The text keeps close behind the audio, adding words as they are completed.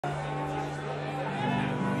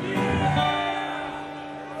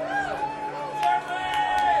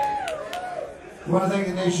I want to thank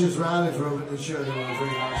Ignatius Riley for opening the show. They were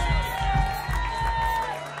very awesome.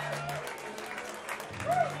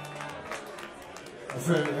 My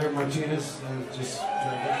friend Eric Martinez just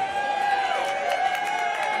joined us.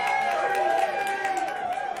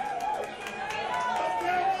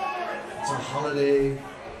 It's a holiday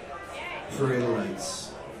parade of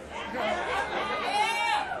lights.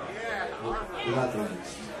 Without the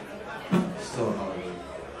lights. Still a holiday.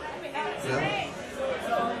 Yeah?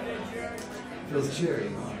 Feels cheery.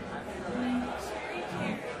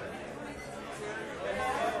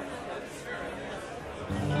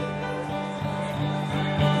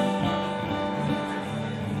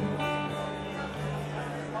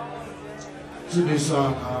 It's a new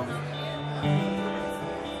song.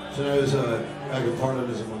 Tonight is I could part of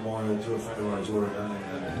it as a memorial to a friend of ours, Laura Dunning.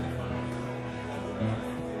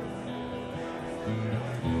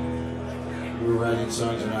 We were writing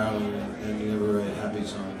songs in Ireland, and we never write happy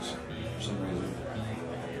songs for some reason.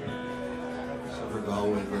 Except for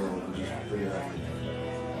Galway Girl, which is pretty happy.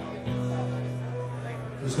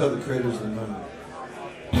 It's called The Craters of the Moon.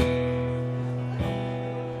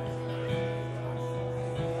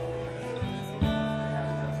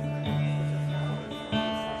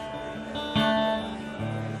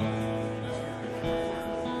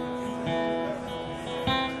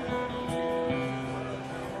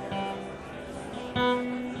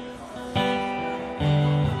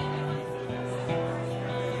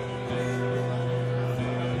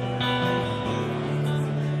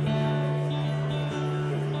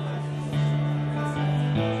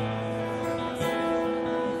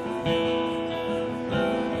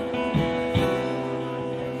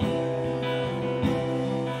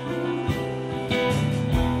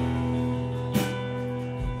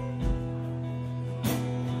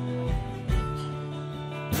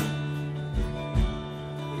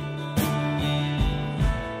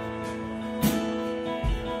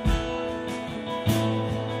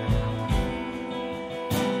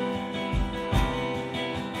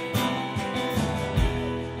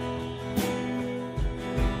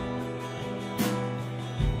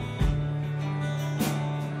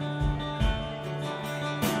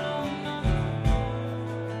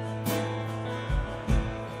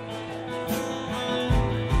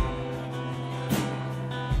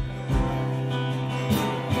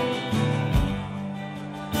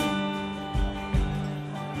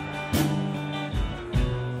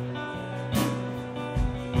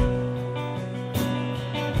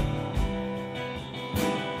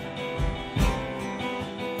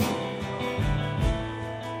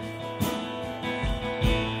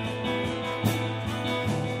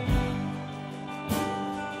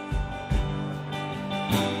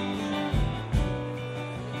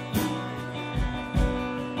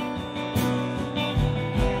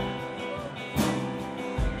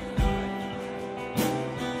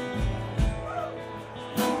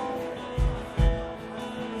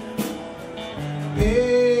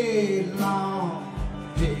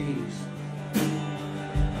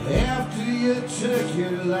 Took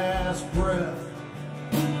your last breath.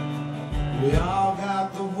 We all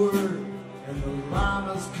got the word, and the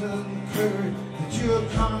llamas concurred that your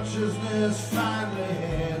consciousness finally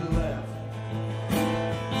had left.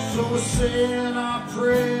 So we're saying our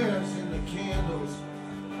prayers in the candles.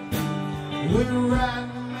 We're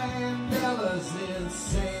writing Mandelas in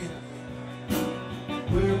sand.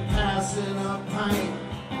 We're passing a pint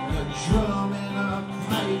and a drum and a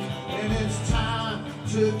pipe, and it's time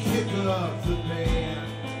to kick up the band.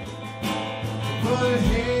 But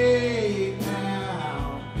hey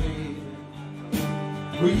now, baby,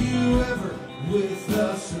 were you ever with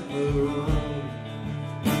us in the room?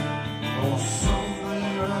 Or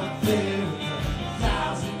somewhere up there with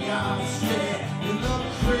 1,000-yard stare in the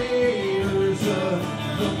craters of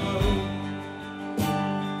the moon?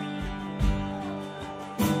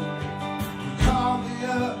 You called me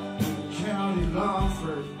up in County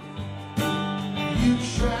Longford. You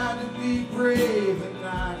tried to be brave and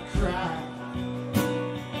not cry.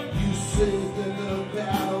 You said that the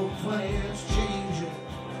battle plan's changing,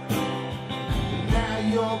 and now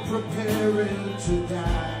you're preparing to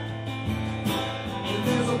die. And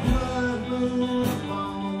there's a blood moon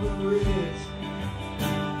on the ridge,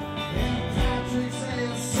 and Patrick's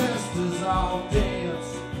ancestors all dance,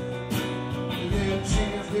 and they're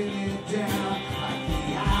champing it down like the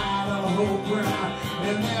Idaho Brown,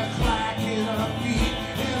 and they're clacking a beat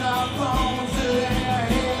in our bones to their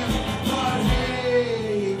hands. But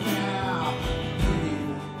hey now,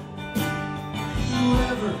 baby, you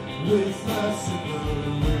ever with us in the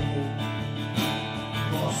room?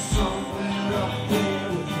 Or somewhere up there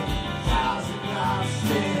with 1,000-yard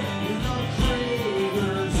stare in the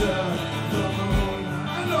craters of the moon?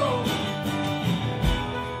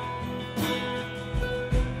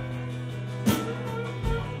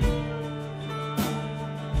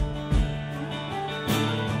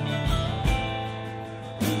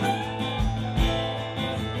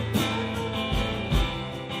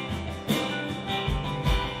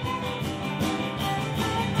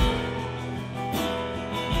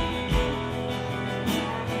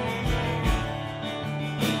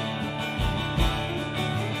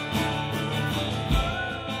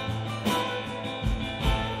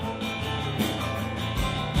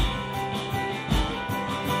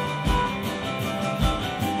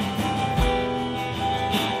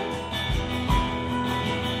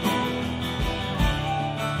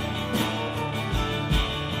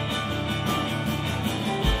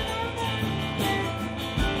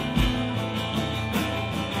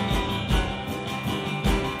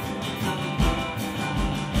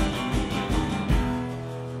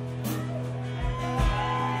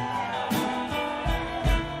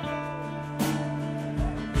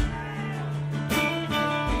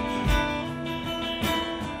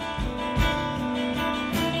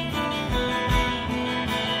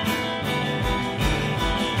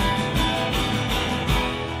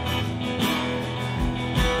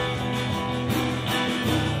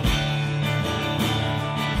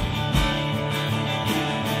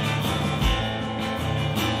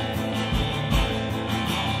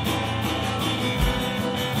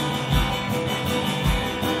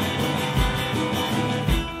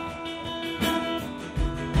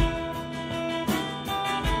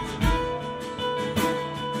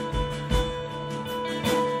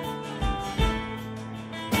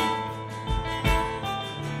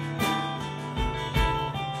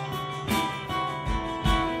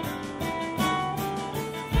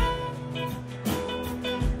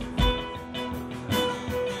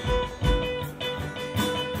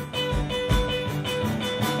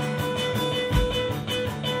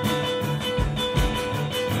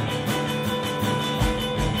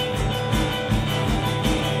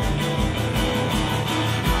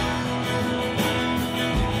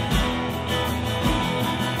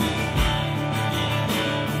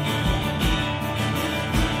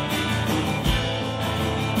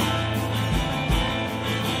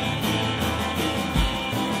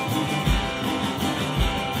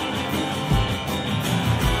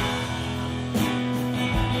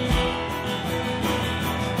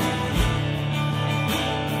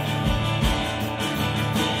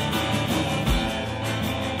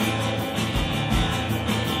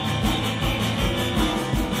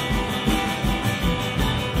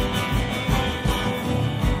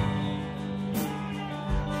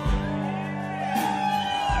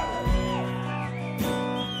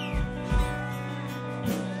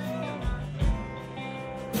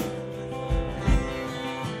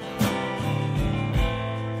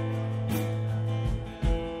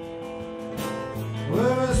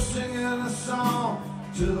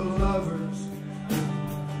 lovers.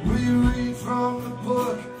 We read from the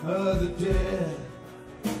book of the dead,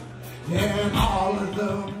 and all of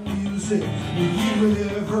the music that you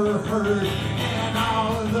ever heard, and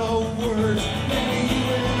all of the words that you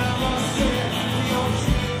ever said. You're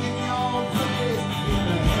taking your place in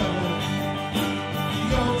the heaven.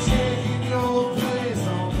 You're taking your place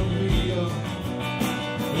on the wheel.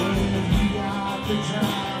 Well, if you got the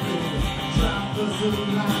time, drop us a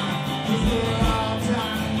line, 'cause we're all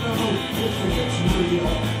trying to know if it's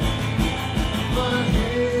real. But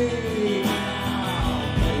hey, now,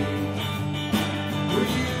 babe, were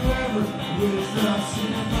you ever with us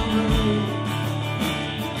in the room?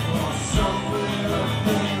 Or somewhere up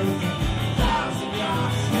there with 1,000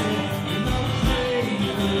 yachts in the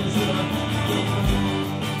craters of the moon?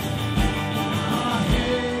 Oh,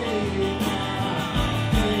 hey, now,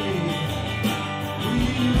 babe, were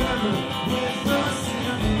you ever with us in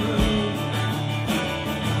the room?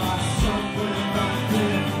 Or somewhere up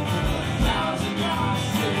there with 1,000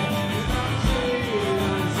 yachts in the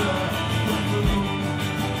craters of the moon?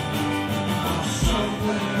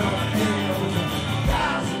 Somewhere